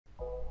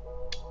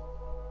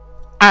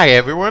Hi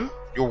everyone,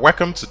 you're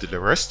welcome to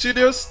Delivery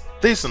Studios.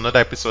 This is another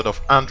episode of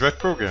Android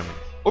programming.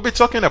 We'll be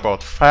talking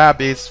about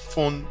Firebase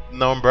phone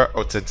number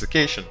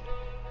authentication.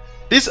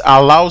 This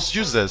allows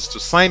users to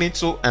sign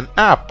into an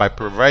app by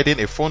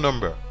providing a phone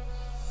number.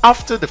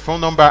 After the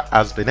phone number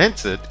has been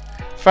entered,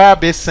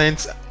 Firebase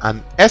sends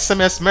an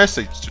SMS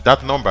message to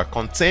that number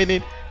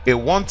containing a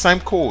one-time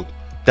code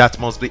that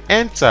must be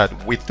entered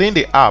within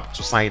the app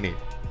to sign in.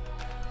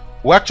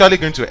 We're actually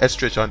going to head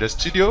straight on the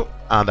studio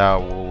and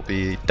we'll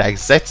be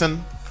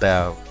dissecting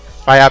the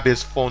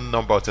Firebase phone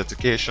number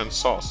authentication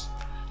source.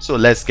 So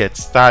let's get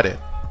started.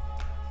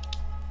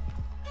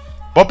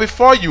 But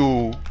before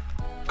you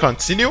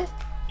continue,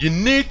 you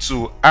need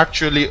to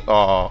actually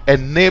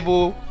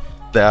enable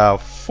the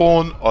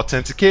phone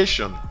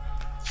authentication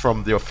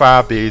from your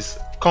Firebase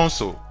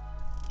console.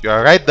 You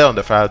are right there on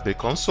the Firebase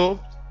console.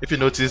 If you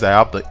notice, I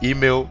have the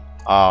email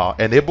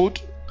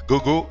enabled,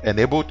 Google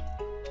enabled.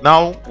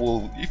 Now,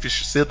 if you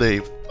should see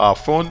the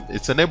phone,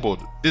 it's enabled.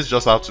 This is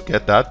just how to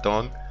get that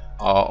done.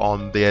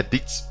 On the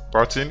edit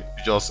button,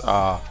 you just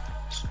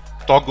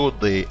toggle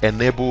the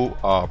enable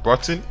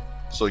button,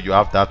 so you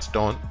have that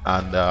done,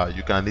 and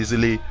you can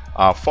easily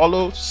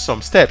follow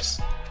some steps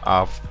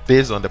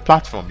based on the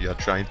platform you're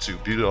trying to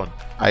build on,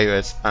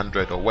 iOS,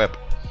 Android, or web.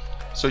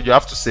 So you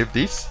have to save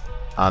this,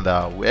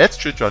 and we head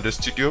straight to the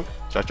studio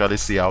to actually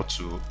see how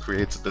to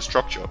create the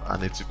structure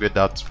and integrate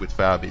that with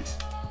Firebase.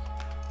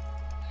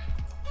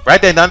 Right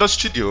there in the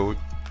studio,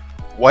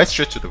 we'll head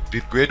straight to the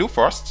build Gradle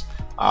first.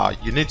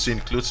 You need to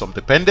include some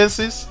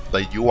dependencies,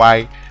 the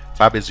UI,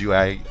 Firebase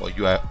UI or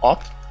UI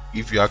Auth,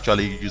 if you're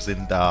actually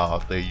using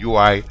the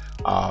UI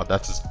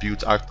that is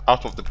built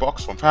out of the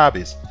box from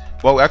Firebase.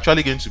 But we're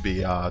actually going to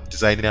be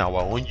designing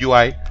our own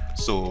UI,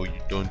 so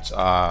you don't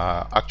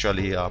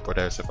actually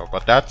bother yourself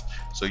about that.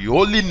 So you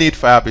only need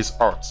Firebase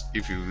Auth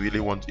if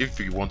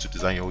you want to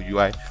design your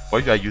UI. But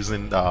if you are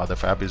using the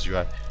Firebase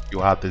UI, you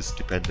have this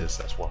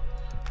dependency as well.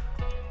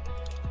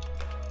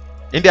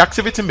 In the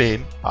activity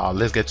main,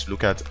 let's get to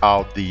look at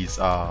how these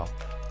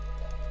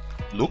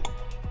look.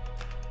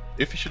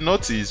 If you should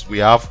notice, we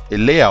have a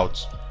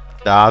layout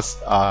that has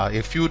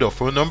a field of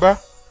phone number,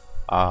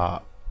 a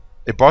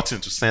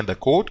button to send the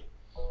code,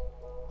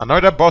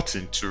 another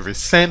button to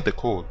resend the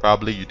code,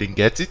 probably you didn't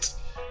get it,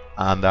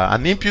 and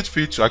an input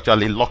field to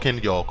actually lock in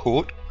your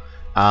code,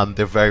 and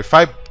the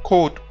verify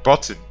code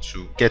button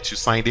to get you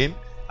signed in,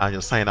 and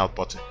your sign out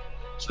button.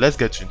 So let's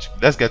get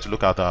to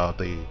look at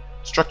the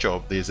structure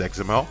of this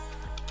XML.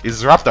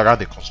 It's wrapped around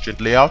the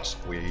constraint layout.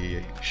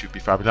 We should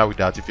be familiar with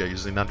that if you're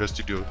using Android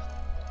Studio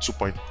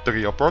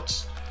 2.3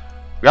 upwards.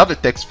 We have the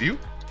text view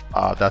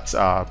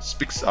that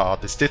speaks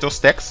the status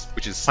text,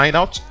 which is sign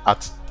out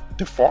at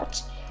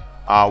default.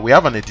 We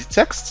have an edit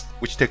text,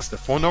 which takes the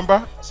phone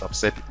number, as I've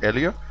said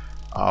earlier.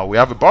 We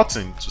have a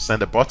button to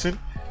send a button,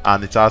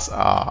 and it has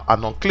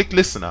an on-click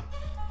listener,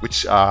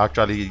 which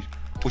actually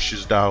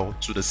pushes down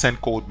to the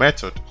send code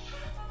method.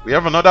 We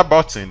have another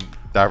button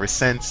that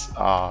resends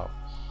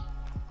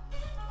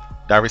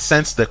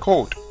the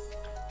code.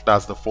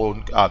 That's the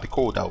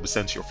code that will be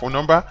sent to your phone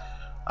number,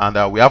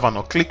 and we have an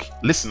on-click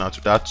listener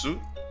to that too,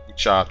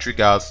 which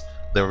triggers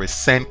the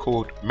resend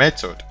code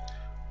method.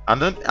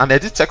 And then an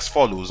edit text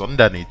follows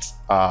underneath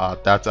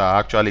that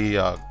actually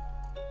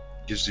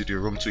gives you the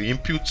room to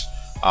input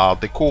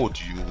the code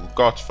you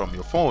got from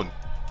your phone,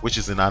 which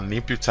is in an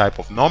input type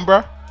of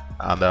number,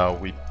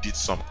 and we did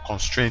some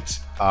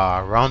constraints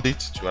around it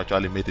to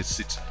actually make it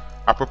sit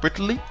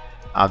appropriately,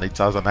 and it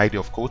has an ID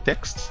of code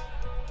text.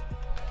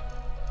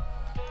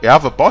 We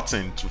have a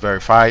button to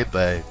verify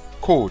the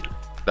code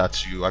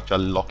that you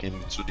actually lock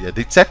into the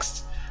edit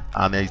text,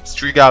 and it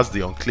triggers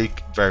the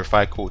on-click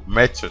verify code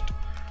method.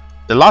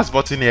 The last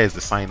button here is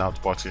the sign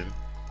out button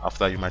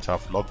after you might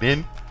have logged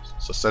in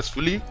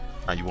successfully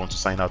and you want to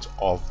sign out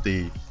of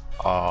the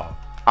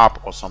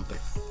app or something.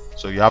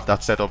 So you have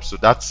that set up. So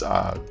that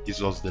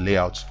gives us the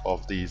layout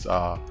of this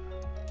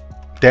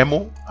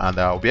demo, and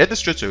we'll be heading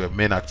straight to a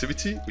main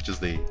activity, which is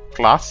the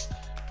class,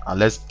 and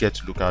let's get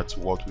to look at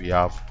what we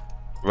have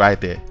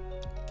right there.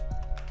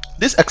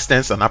 This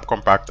extends an app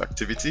compact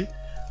activity,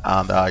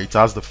 and it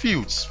has the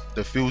fields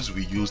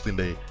we used in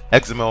the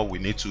XML. We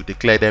need to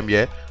declare them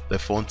here: the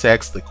phone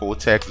text, the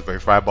code text, the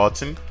verify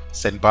button,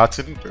 send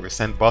button, the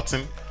resend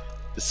button,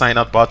 the sign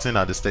out button,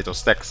 and the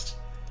status text.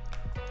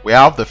 We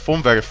have the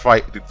phone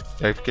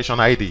verification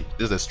ID.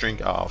 This is a string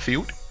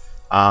field,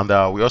 and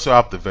we also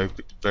have the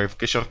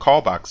verification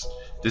callbacks.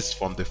 This is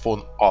from the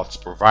phone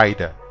Auth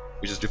provider,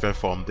 which is different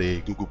from the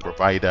Google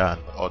provider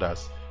and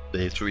others,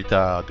 the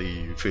Twitter,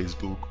 the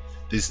Facebook.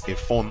 This is a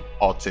phone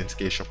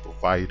authentication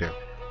provider.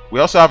 We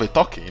also have a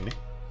token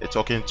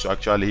to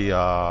actually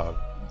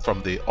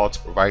from the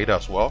Auth provider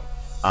as well,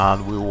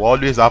 and we will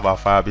always have our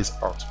Firebase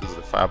Auth. This is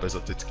the Firebase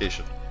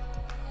Authentication.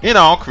 In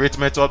our create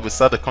method, we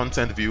set the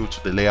content view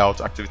to the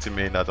layout activity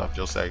main that I've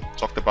just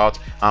talked about,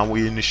 and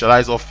we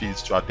initialize all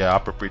fields to add their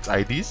appropriate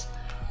IDs.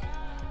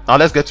 Now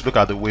let's get to look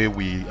at the way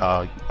we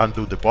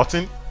handle the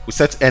button. We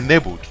set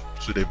enabled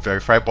to the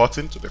verify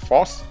button to be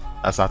false,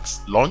 as at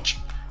launch,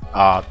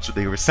 to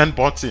the resend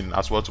button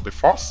as well to be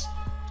false,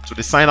 to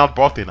the sign out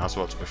button as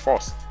well to be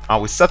false,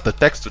 and we set the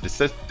text to the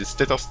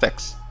status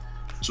text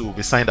to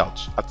be signed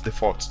out at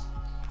default.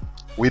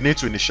 We need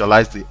to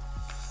initialize the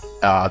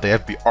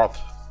FB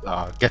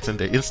Auth, getting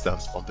the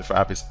instance from the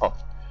Firebase Auth.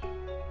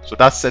 So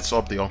that sets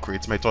up the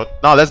onCreate method.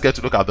 Now let's get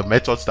to look at the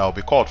methods that will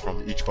be called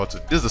from each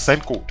button. This is the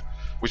send code,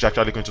 which is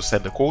actually going to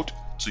send the code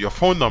to your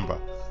phone number,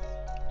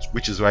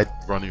 which is right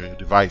running on your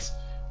device.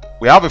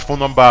 We have a phone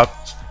number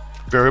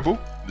variable,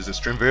 this is a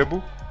string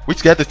variable,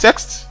 which get the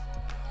text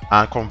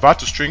and convert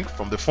to string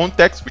from the phone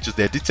text, which is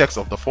the edit text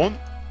of the phone.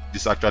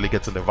 This actually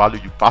getting the value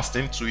you passed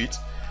into it,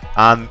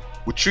 and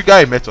we trigger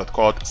a method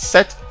called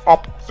set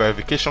up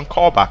verification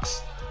callbacks.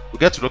 We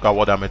get to look at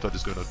what that method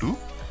is going to do,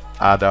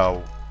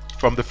 and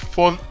from the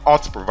phone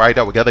auth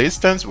provider we get the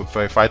instance, we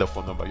verify the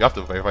phone number. You have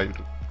to verify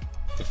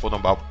the phone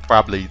number,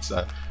 probably it's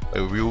a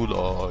real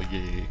or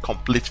a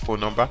complete phone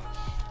number,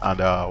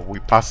 and we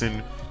pass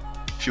in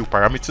few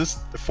parameters: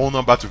 the phone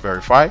number to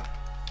verify,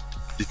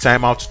 the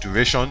timeout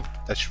duration,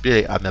 that should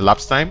be an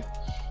elapsed time,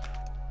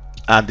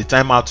 and the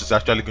timeout is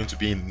actually going to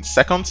be in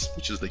seconds,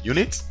 which is the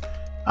unit,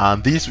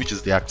 and this, which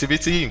is the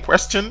activity in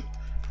question,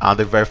 and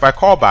the verify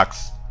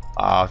callbacks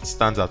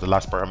stands as the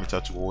last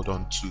parameter to hold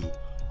on to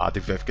the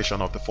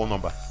verification of the phone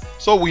number.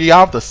 So we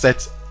have the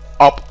set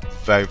up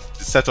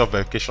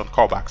verification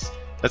callbacks.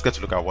 Let's get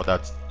to look at what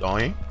that's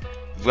doing.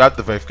 We have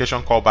the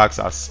verification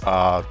callbacks as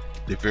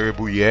the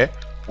variable here,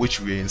 which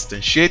we're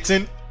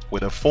instantiating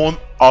with a phone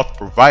auth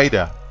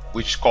provider,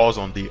 which calls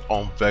on the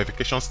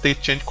verification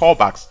state change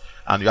callbacks,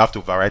 and you have to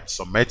override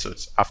some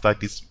methods after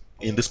this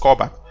in this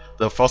callback.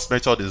 The first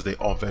method is the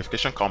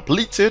verification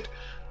completed,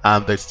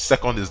 and the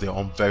second is the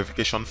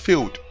verification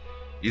failed.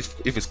 If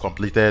it's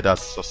completed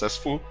as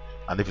successful,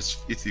 and if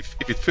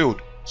it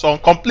failed. So on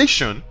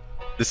completion,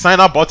 the sign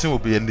up button will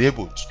be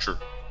enabled true,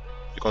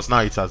 because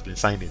now it has been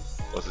signed in,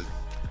 because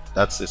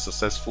that's a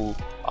successful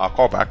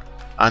callback.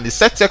 And the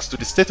set text to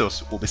the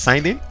status will be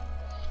signed in.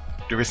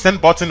 The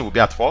resend button will be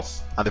at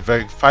false, and the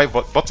verify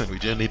button, we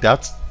don't need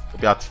that, will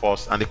be at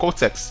false, and the code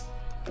text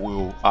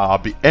will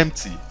be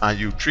empty, and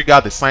you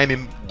trigger the sign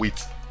in with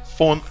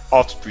phone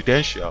auth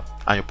credential,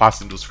 and you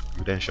pass in those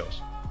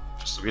credentials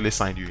just to really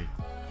sign you in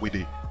with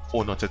the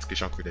phone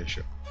authentication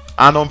credential.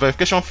 And on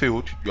verification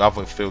failed, you have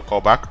a failed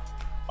callback.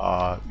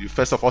 You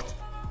first of all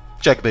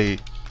check the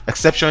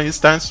exception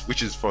instance,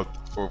 which is from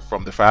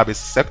the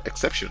Firebase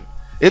exception.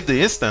 If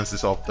the instance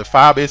is of the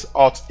Firebase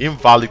Auth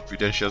invalid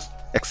credentials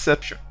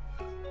exception,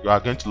 you are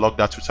going to log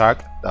that to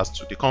tag, that's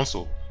to the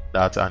console,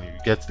 that, and you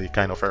get the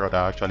kind of error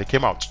that actually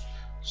came out.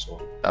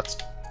 So that's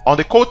on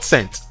the code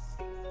sent.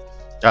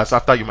 That's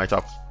after you might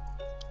have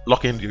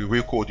logged in the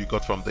real code you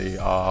got from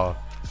the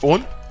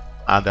phone,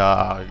 and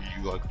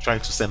you are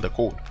trying to send the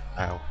code.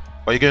 Now,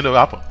 what is going to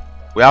happen?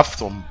 We have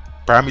some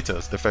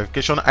parameters: the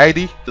verification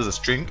ID, this is a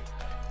string,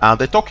 and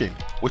the token,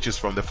 which is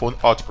from the phone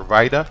auth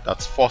provider,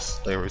 that's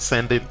first the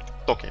resending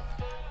token.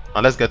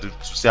 Now let's get to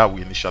see how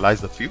we initialize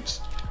the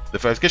fields. The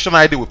verification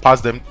ID will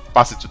pass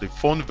it to the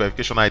phone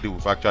verification ID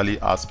we've actually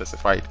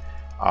specified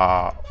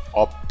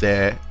up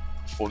there.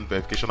 Phone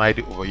verification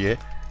ID over here,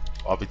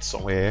 of it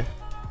somewhere.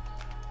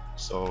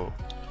 So,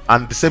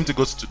 and the same thing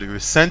goes to the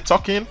resend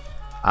token.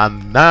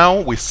 And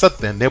now we set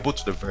the enable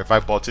to the verify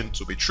button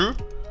to be true,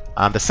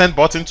 and the send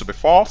button to be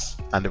false,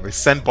 and the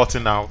resend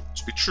button now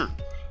to be true.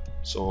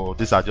 So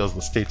these are just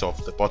the state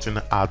of the button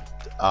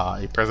at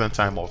a present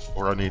time of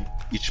running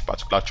each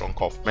particular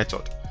chunk of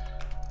method.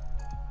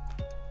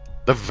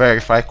 The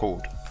verify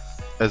code.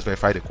 Let's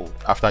verify the code.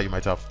 After you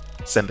might have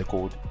sent the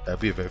code, there'll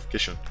be a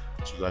verification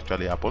to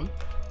actually happen.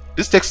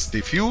 This takes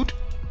the field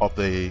of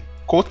the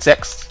code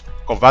text,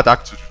 convert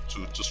that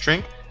to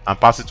string, and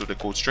pass it to the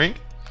code string.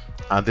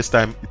 And this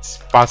time it's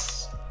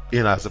passed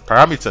in as a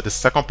parameter, the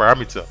second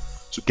parameter,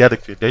 to get the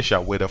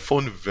credential with a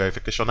phone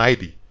verification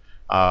ID,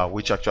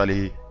 which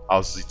actually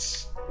has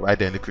it right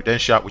there in the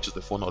credential, which is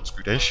the phone auth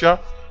credential.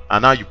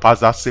 And now you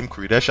pass that same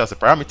credential as a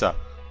parameter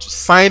to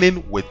sign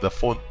in with the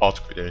phone auth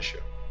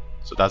credential.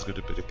 So that's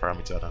going to be the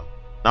parameter now.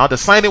 Now the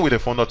sign in with the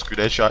phone auth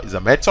credential is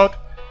a method,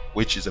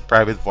 which is a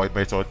private void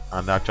method,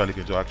 and actually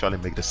going to actually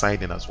make the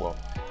sign in as well.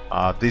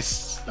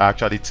 This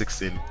actually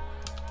takes in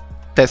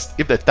test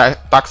if the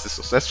task is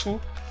successful.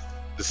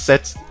 The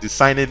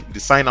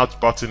sign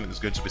out button is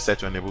going to be set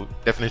to enable.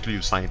 Definitely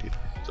you signed it.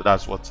 So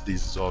that's what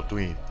this is all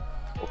doing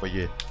over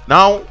here.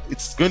 Now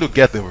it's going to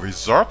get the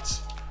result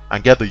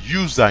and get the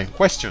user in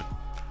question,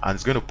 and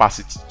it's going to pass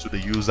it to the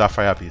user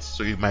Firebase.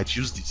 So you might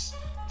use this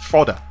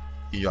further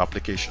in your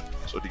application,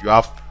 so that you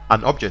have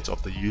an object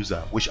of the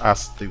user which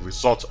has the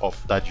result of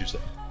that user.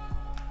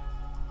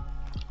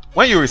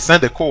 When you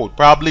resend the code,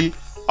 probably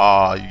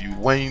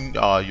when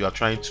you are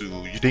trying to,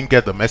 you didn't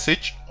get the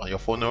message on your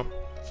phone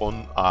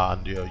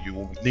and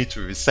you need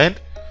to resend.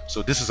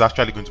 So this is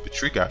actually going to be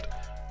triggered.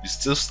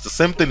 It's just the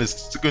same thing, is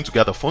still going to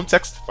get the phone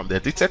text from the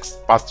edit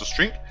text, pass to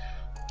string,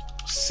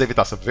 save it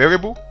as a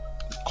variable,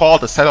 call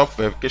the setup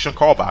verification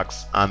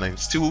callbacks, and then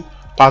still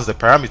pass the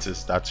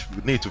parameters that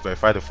we need to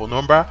verify the phone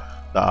number,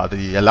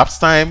 the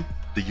elapsed time,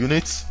 the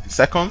units in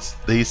seconds,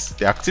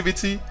 the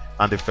activity,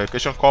 and the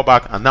verification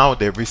callback, and now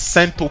the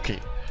resend token.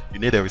 you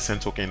need a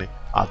resend token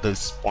at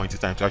this point in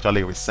time to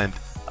actually resend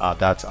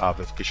that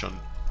verification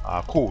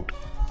code.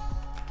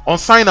 On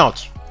sign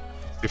out,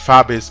 the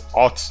Firebase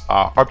Auth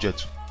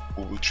object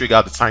will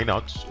trigger the sign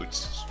out, so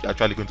it's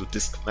actually going to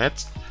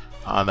disconnect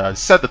and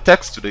set the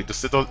text to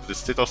the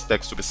status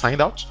text to be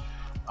signed out.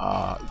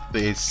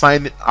 The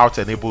sign out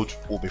enabled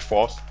will be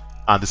false,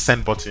 and the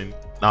send button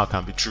now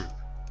can be true,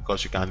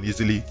 because you can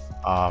easily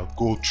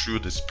go through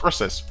this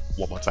process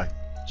one more time.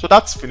 So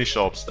that's finished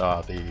up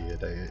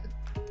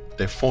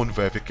the phone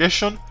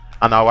verification,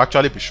 and I'll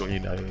actually be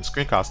showing a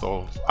screencast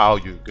of how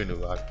you're going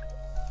to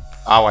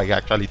how I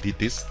actually did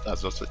this.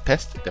 That's just a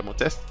test, a demo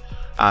test,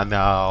 and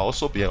I'll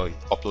also be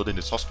uploading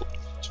the source code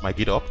to my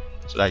GitHub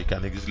so that you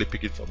can easily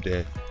pick it from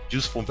there.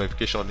 Use phone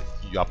verification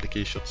in your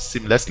application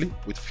seamlessly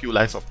with few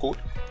lines of code.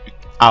 You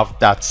have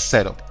that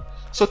set up.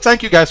 So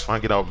thank you guys for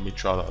hanging out with me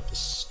throughout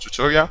this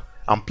tutorial,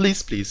 and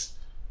please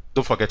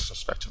don't forget to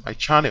subscribe to my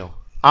channel.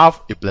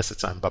 Have a blessed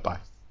time. Bye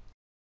bye.